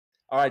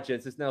All right,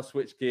 gents, let's now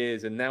switch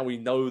gears. And now we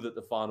know that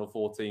the final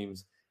 4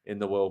 teams in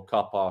the World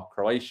Cup are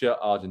Croatia,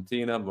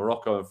 Argentina,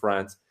 Morocco, and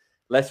France.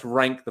 Let's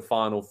rank the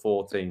final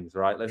 4 teams,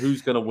 right? Like,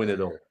 who's going to win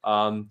it all?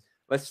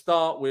 Let's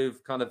start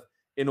with kind of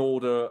in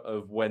order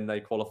of when they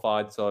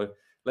qualified. So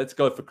let's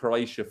go for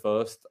Croatia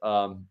first.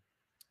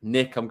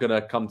 Nick, I'm going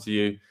to come to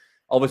you.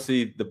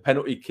 Obviously, the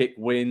penalty kick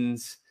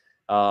wins,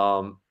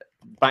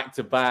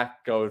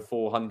 back-to-back, going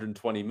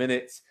 420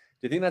 minutes.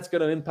 Do you think that's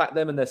going to impact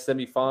them in their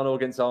semi-final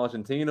against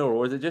Argentina,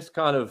 or is it just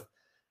kind of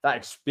that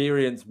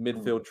experienced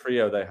midfield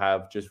trio they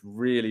have just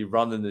really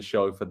running the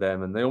show for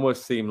them? And they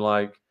almost seem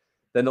like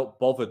they're not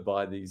bothered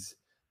by these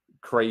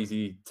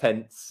crazy,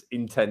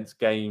 intense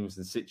games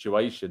and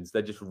situations.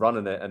 They're just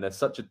running it, and they're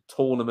such a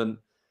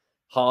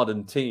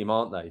tournament-hardened team,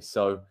 aren't they?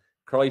 So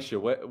Croatia,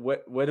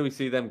 where do we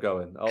see them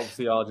going?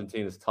 Obviously,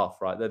 Argentina's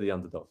tough, right? They're the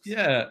underdogs.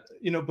 Yeah,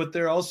 but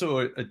they're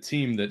also a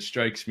team that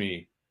strikes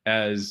me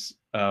as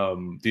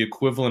the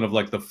equivalent of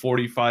like the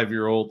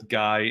 45-year-old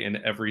guy in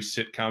every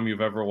sitcom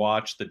you've ever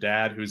watched, the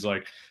dad who's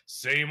like,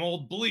 same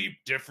old bleep,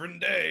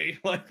 different day.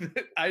 Like,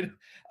 I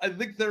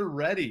think they're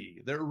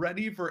ready. They're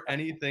ready for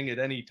anything at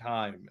any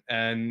time,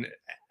 and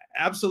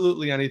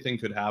absolutely anything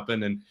could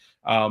happen. And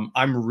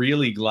I'm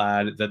really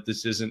glad that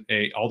this isn't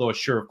although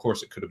sure, of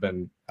course, it could have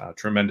been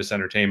tremendous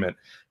entertainment,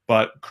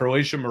 but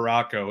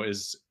Croatia-Morocco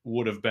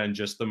would have been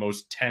just the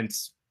most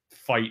tense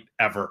fight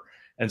ever.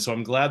 And so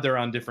I'm glad they're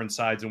on different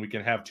sides and we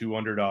can have 2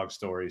 underdog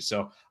stories.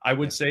 So I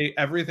would say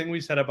everything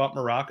we said about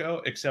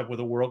Morocco, except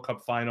with a World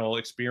Cup final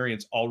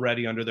experience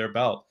already under their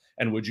belt.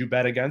 And would you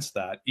bet against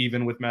that,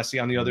 even with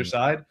Messi on the other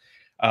side?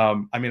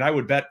 I mean, I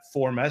would bet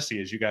for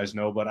Messi, as you guys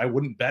know, but I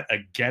wouldn't bet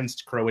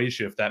against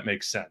Croatia, if that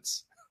makes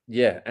sense.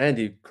 Yeah,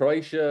 Andy,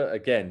 Croatia,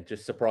 again,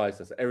 just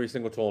surprised us every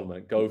single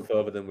tournament, go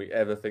further than we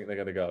ever think they're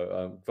going to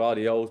go.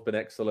 Gvardiol's been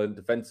excellent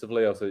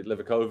defensively. Also,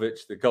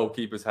 Livakovic, the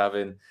goalkeeper's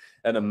having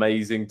an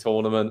amazing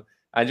tournament.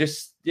 And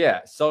just,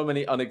 so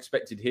many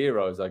unexpected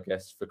heroes, I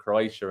guess, for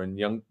Croatia,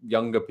 and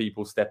younger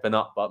people stepping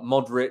up. But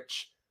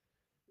Modric,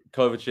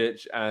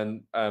 Kovacic,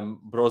 and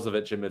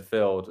Brozovic in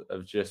midfield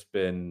have just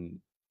been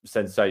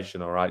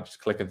sensational, right? Just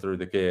clicking through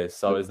the gears.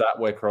 So is that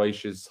where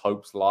Croatia's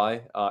hopes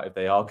lie, if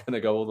they are going to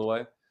go all the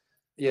way?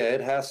 Yeah,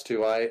 it has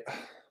to. I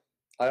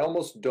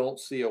almost don't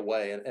see a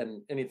way,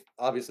 and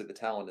obviously the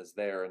talent is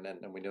there,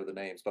 and we know the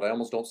names, but I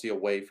almost don't see a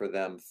way for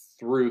them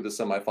through the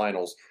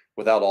semifinals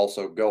without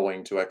also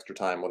going to extra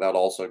time, without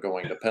also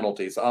going to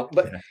penalties.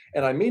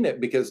 And I mean it,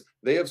 because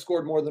they have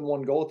scored more than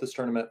 1 goal at this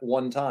tournament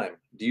one time.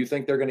 Do you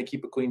think they're going to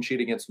keep a clean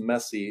sheet against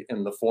Messi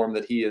in the form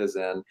that he is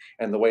in,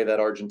 and the way that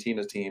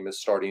Argentina team is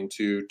starting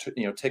to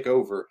take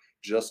over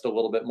just a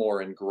little bit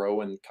more and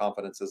grow in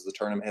confidence as the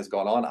tournament has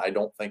gone on? I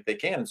don't think they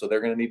can. So they're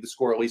going to need to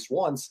score at least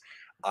once.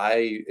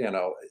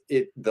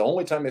 The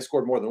only time they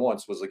scored more than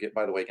once was,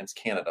 by the way, against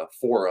Canada,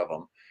 4 of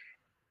them.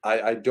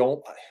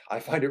 I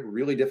find it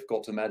really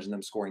difficult to imagine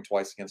them scoring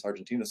twice against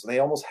Argentina. So they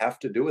almost have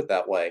to do it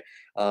that way.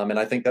 And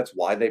I think that's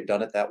why they've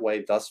done it that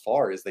way thus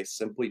far, is they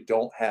simply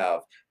don't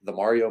have the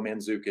Mario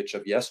Mandzukic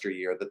of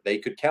yesteryear that they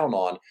could count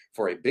on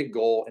for a big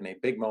goal in a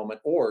big moment,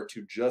 or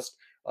to just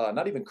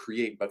not even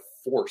create, but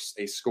force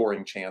a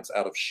scoring chance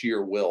out of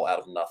sheer will, out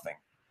of nothing.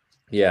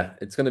 Yeah,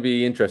 it's going to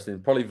be interesting.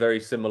 Probably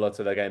very similar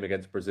to their game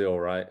against Brazil,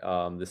 right?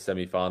 The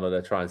semi-final, they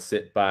try and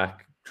sit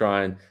back,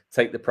 try and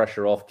take the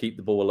pressure off, keep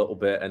the ball a little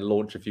bit, and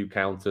launch a few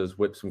counters,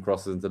 whip some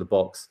crosses into the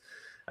box,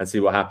 and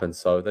see what happens.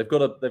 So they've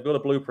got a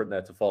blueprint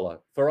there to follow.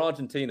 For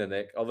Argentina,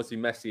 Nick, obviously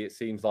Messi, it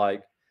seems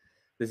like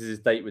this is his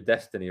date with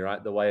destiny,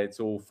 right? The way it's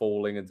all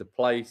falling into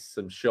place,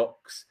 some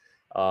shocks.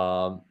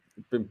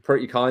 Been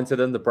pretty kind to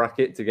them, the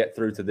bracket, to get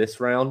through to this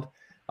round.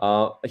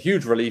 A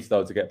huge relief,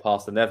 though, to get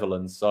past the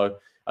Netherlands. So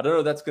I don't know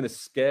if that's going to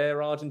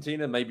scare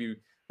Argentina. Maybe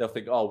they'll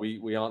think, oh,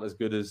 we aren't as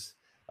good as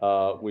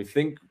we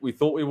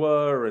thought we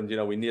were, and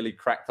we nearly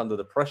cracked under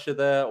the pressure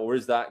there. Or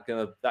is that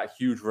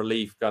huge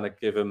relief going to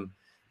give them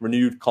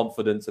renewed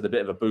confidence and a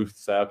bit of a boost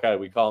to say, okay,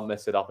 we can't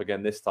mess it up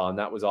again this time?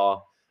 That was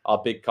our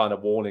big kind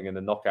of warning in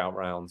the knockout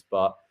rounds.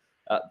 But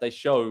they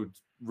showed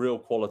real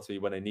quality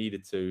when they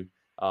needed to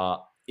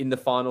in the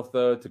final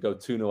third to go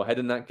 2-0 ahead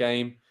in that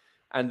game.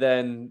 And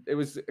then it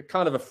was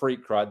kind of a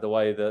freak, right? The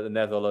way that the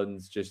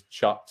Netherlands just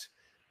chucked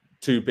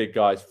 2 big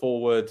guys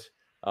forward,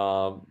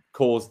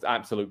 caused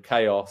absolute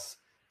chaos.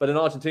 But in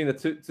Argentina,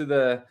 to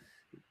their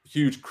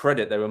huge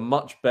credit, they were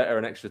much better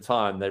in extra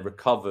time. They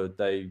recovered.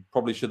 They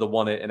probably should have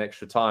won it in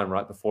extra time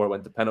right before it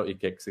went to penalty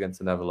kicks against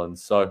the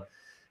Netherlands. So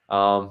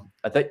are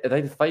they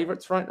the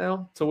favourites right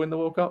now to win the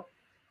World Cup?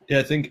 Yeah,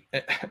 I think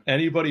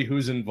anybody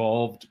who's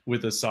involved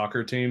with a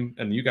soccer team,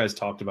 and you guys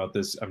talked about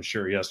this, I'm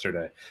sure,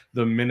 yesterday,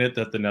 the minute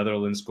that the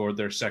Netherlands scored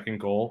their second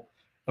goal,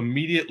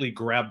 immediately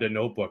grabbed a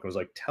notebook and was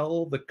like,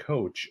 tell the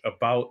coach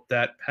about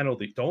that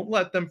penalty. Don't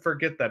let them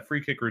forget that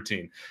free kick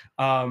routine.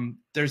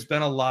 There's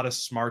been a lot of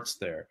smarts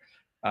there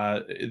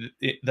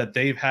that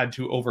they've had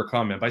to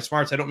overcome. And by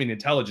smarts, I don't mean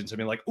intelligence. I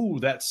mean, like, ooh,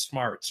 that's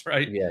smarts,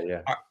 right?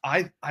 Yeah.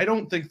 I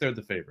don't think they're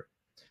the favorite,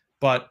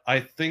 but I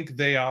think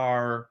they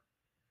are.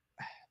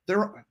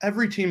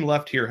 Every team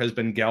left here has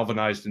been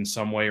galvanized in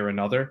some way or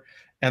another.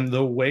 And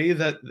the way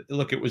that,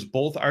 look, it was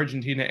both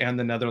Argentina and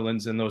the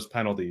Netherlands in those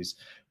penalties.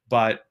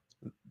 But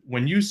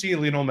when you see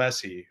Lionel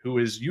Messi, who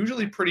is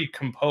usually pretty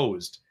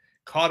composed,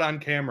 caught on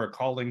camera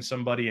calling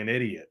somebody an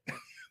idiot,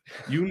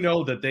 you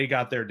know that they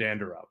got their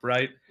dander up,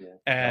 right? Yeah.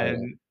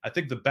 And I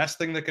think the best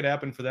thing that could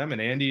happen for them,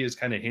 and Andy has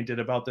kind of hinted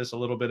about this a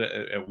little bit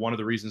at one of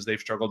the reasons they've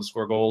struggled to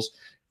score goals,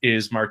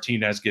 is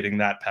Martinez getting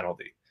that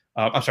penalty.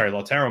 I'm sorry,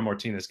 Lautaro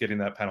Martinez getting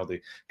that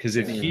penalty. Because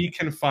if he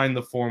can find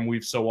the form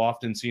we've so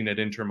often seen at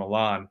Inter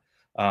Milan,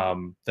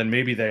 then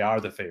maybe they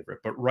are the favorite.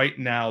 But right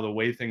now, the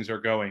way things are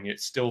going, it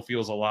still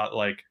feels a lot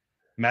like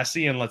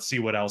Messi, and let's see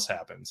what else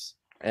happens.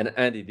 And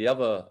Andy, the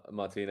other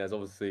Martinez,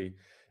 obviously,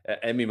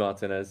 Emi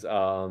Martinez,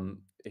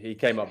 he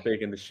came up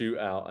big in the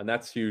shootout, and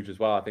that's huge as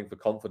well, I think, for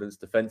confidence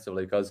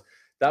defensively, because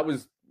that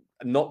was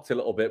knocked a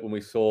little bit when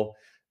we saw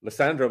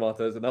Lissandro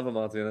Martinez, another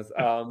Martinez,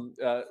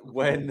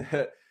 when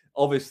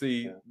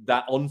obviously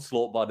that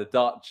onslaught by the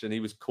Dutch, and he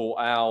was caught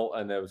out,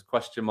 and there was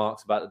question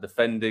marks about the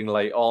defending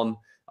late on,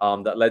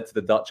 that led to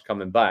the Dutch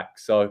coming back.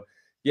 So,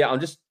 yeah,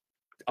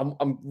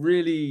 I'm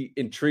really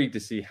intrigued to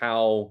see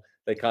how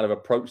they kind of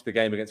approach the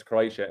game against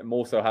Croatia, and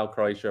more so how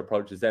Croatia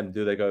approaches them.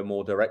 Do they go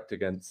more direct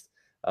against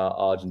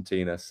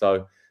Argentina?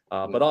 So,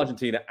 but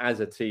Argentina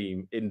as a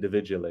team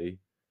individually,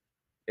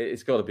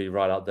 it's got to be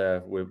right up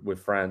there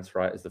with France,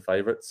 right, as the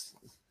favorites.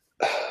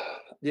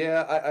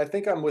 Yeah, I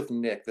think I'm with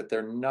Nick that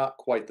they're not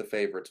quite the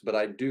favorites, but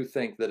I do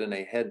think that in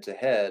a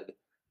head-to-head,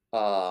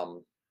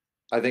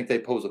 I think they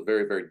pose a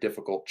very, very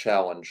difficult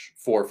challenge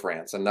for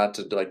France. And not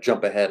to like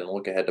jump ahead and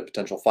look ahead to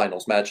potential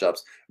finals matchups,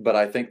 but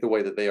I think the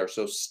way that they are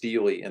so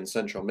steely in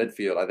central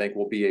midfield, I think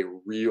will be a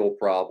real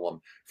problem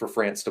for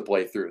France to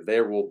play through.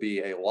 There will be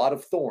a lot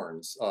of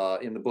thorns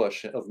in the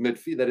bush of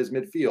midfield, that is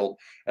midfield,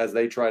 as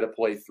they try to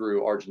play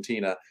through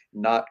Argentina.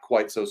 Not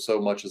quite so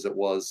much as it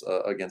was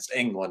against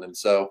England, and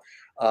so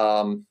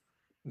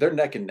they're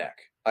neck and neck,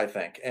 I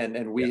think.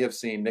 And we have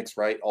seen Nick's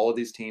right. All of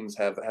these teams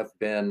have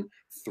been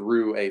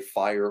through a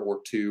fire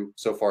or two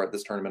so far at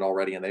this tournament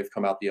already, and they've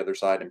come out the other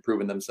side and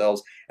proven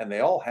themselves. And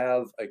they all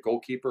have a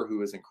goalkeeper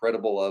who is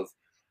incredible of,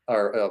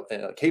 or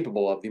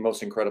capable of the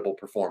most incredible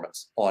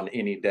performance on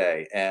any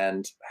day.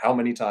 And how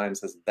many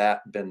times has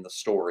that been the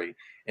story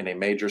in a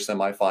major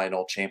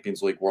semifinal,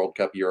 Champions League, World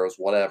Cup, Euros,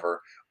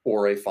 whatever,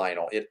 or a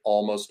final? It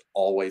almost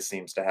always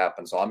seems to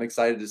happen. So I'm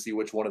excited to see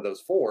which one of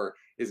those four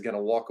is going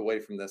to walk away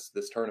from this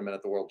tournament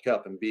at the World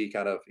Cup and be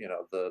kind of, you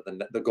know,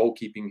 the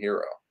goalkeeping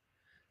hero.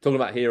 Talking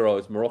about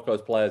heroes,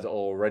 Morocco's players are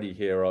already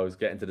heroes,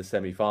 getting to the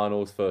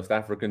semi-finals, first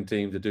African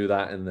team to do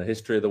that in the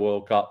history of the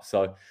World Cup.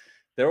 So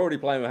they're already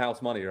playing with house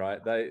money,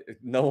 right?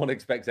 No one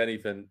expects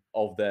anything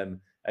of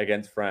them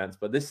against France.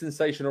 But this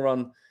sensational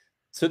run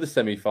to the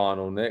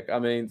semi-final, Nick, I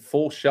mean,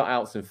 4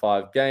 shutouts in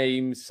 5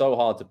 games, so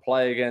hard to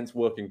play against,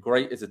 working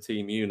great as a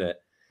team unit.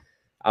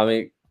 I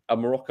mean, are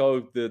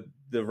Morocco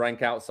the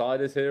rank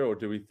outsiders here, or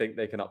do we think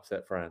they can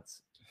upset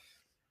France?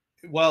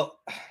 Well,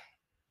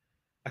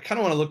 I kind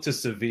of want to look to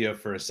Sevilla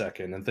for a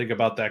second and think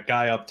about that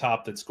guy up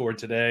top that scored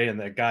today and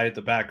that guy at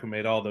the back who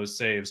made all those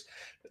saves.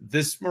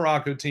 This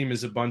Morocco team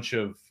is a bunch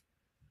of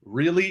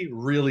really,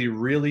 really,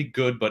 really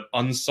good but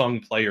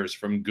unsung players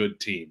from good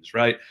teams,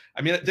 right?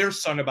 I mean, they're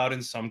sung about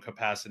in some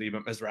capacity,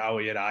 but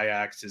Mazraoui at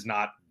Ajax is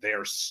not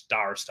their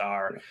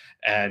star.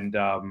 And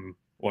I'm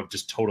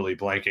just totally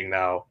blanking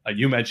now.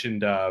 You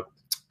mentioned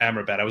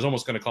Amrabat. I was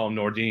almost going to call him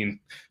Nordin.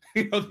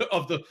 You know,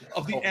 of the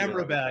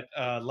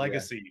Amrabat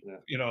legacy,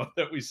 you know,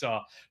 that we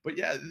saw. But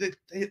yeah,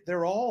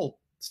 they're all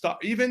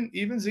even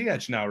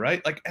Ziyech now,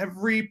 right? Like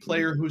every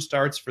player who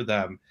starts for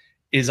them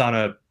is on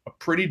a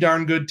pretty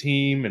darn good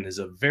team and is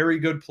a very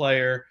good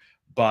player,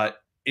 but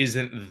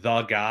isn't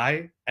the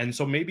guy. And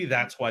so maybe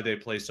that's why they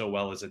play so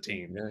well as a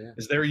team,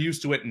 is they're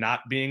used to it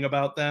not being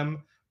about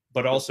them,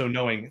 but also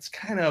knowing it's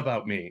kind of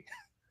about me.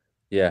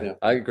 Yeah,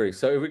 I agree.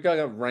 So if we're going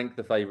to rank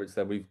the favorites,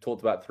 then we've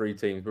talked about 3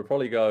 teams. We'll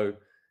probably go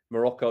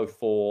Morocco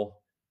 4,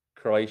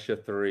 Croatia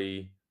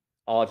 3,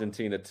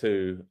 Argentina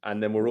 2,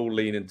 and then we're all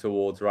leaning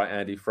towards, right,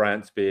 Andy,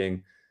 France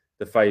being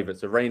the favourites,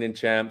 the reigning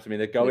champs. I mean,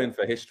 they're going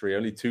for history.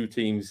 Only 2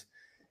 teams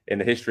in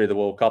the history of the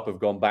World Cup have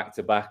gone back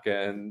to back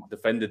and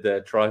defended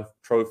their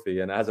trophy,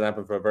 and it hasn't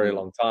happened for a very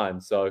long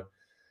time. So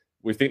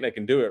we think they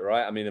can do it,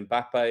 right? I mean,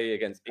 Mbappe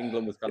against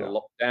England was kind of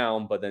locked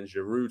down, but then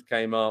Giroud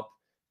came up.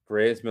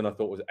 Griezmann, I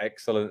thought, was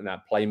excellent in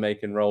that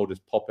playmaking role,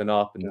 just popping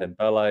up, and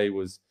Dembele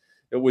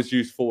was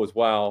useful as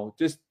well.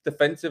 Just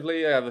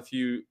defensively, I have a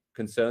few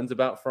concerns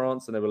about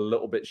France, and they were a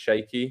little bit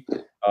shaky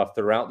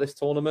throughout this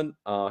tournament.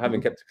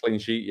 Haven't kept a clean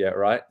sheet yet,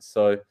 right?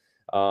 So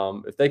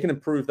if they can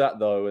improve that,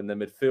 though, and their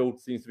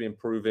midfield seems to be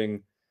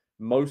improving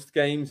most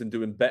games and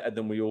doing better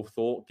than we all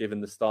thought,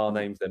 given the star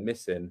names they're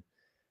missing,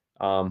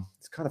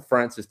 it's kind of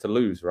France's to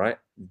lose, right?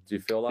 Do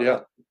you feel like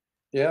that?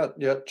 Yeah.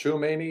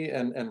 Tchouaméni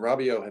and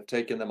Rabiot have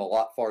taken them a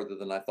lot farther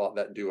than I thought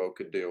that duo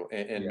could do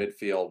in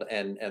midfield,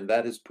 and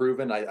that has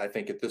proven. I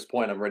think at this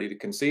point I'm ready to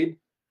concede.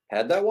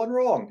 had that one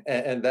wrong.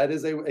 And that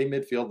is a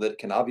midfield that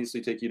can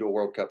obviously take you to a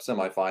World Cup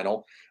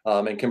semifinal,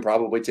 and can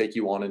probably take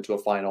you on into a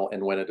final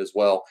and win it as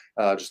well.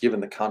 Just given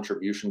the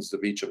contributions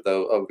of each of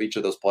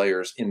those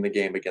players in the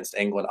game against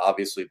England.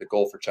 Obviously, the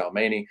goal for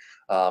Tchouaméni,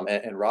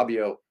 and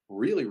Rabiot,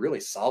 really, really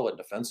solid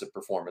defensive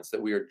performance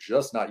that we are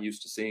just not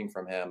used to seeing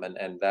from him.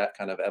 And that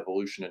kind of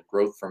evolution and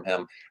growth from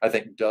him, I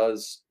think,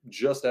 does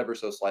just ever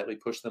so slightly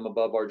push them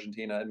above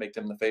Argentina and make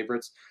them the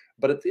favorites.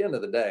 But at the end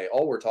of the day,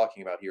 all we're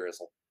talking about here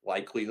is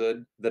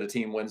likelihood that a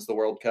team wins the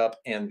World Cup,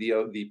 and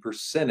the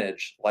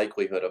percentage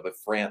likelihood of a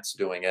France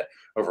doing it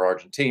over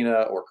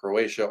Argentina or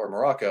Croatia or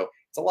Morocco.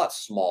 It's a lot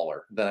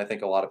smaller than I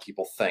think a lot of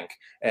people think.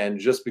 And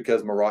just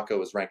because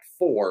Morocco is ranked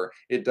 4,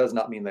 it does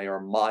not mean they are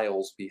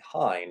miles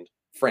behind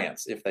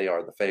France if they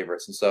are the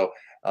favorites. And so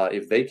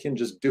if they can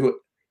just do it,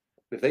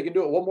 if they can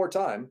do it one more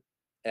time,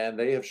 and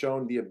they have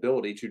shown the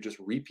ability to just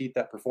repeat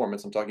that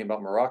performance, I'm talking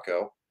about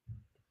Morocco,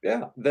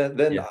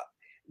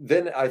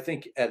 then I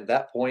think at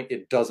that point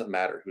it doesn't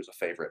matter who's a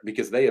favorite,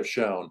 because they have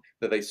shown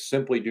that they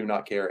simply do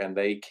not care, and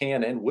they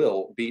can and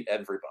will beat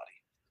everybody.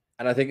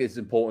 And I think it's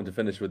important to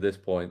finish with this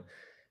point.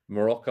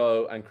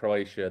 Morocco and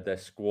Croatia, their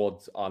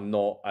squads are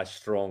not as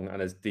strong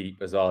and as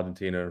deep as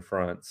Argentina and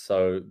France.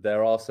 So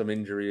there are some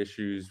injury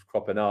issues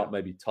cropping up,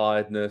 maybe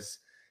tiredness.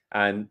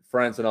 And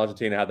France and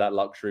Argentina have that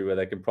luxury where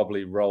they can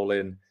probably roll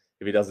in,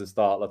 if he doesn't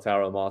start,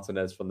 Lautaro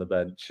Martinez from the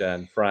bench.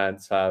 And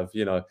France have,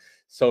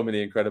 so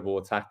many incredible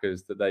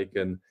attackers that they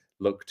can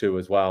look to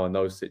as well in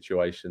those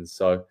situations.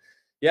 So,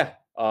 yeah,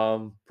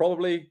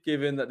 probably,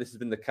 given that this has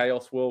been the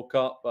Chaos World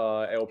Cup,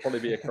 it'll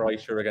probably be a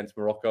Croatia against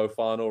Morocco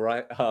final,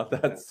 right?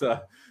 That's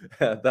what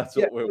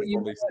we'll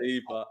probably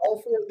see. But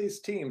all 4 of these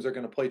teams are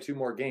going to play 2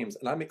 more games,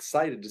 and I'm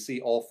excited to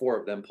see all 4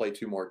 of them play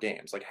 2 more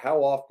games. Like,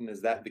 how often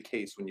is that the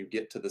case when you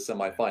get to the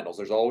semifinals?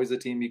 There's always a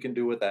team you can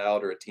do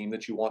without, or a team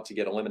that you want to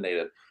get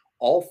eliminated.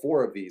 All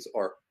 4 of these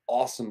are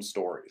awesome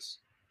stories.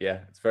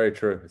 Yeah, it's very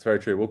true. It's very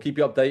true. We'll keep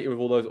you updated with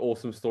all those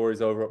awesome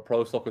stories over at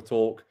Pro Soccer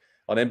Talk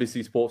on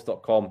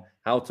NBCSports.com.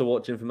 How to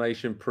watch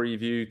information,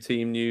 preview,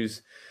 team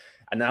news,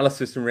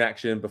 analysis and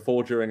reaction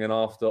before, during, and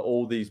after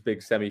all these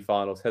big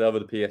semi-finals. Head over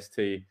to PST.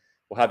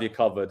 We'll have you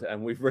covered.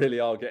 And we really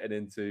are getting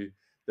into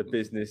the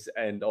business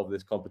end of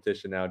this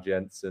competition now,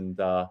 gents. And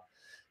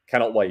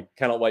cannot wait.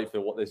 Cannot wait for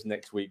what this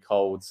next week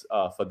holds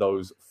for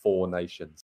those 4 nations.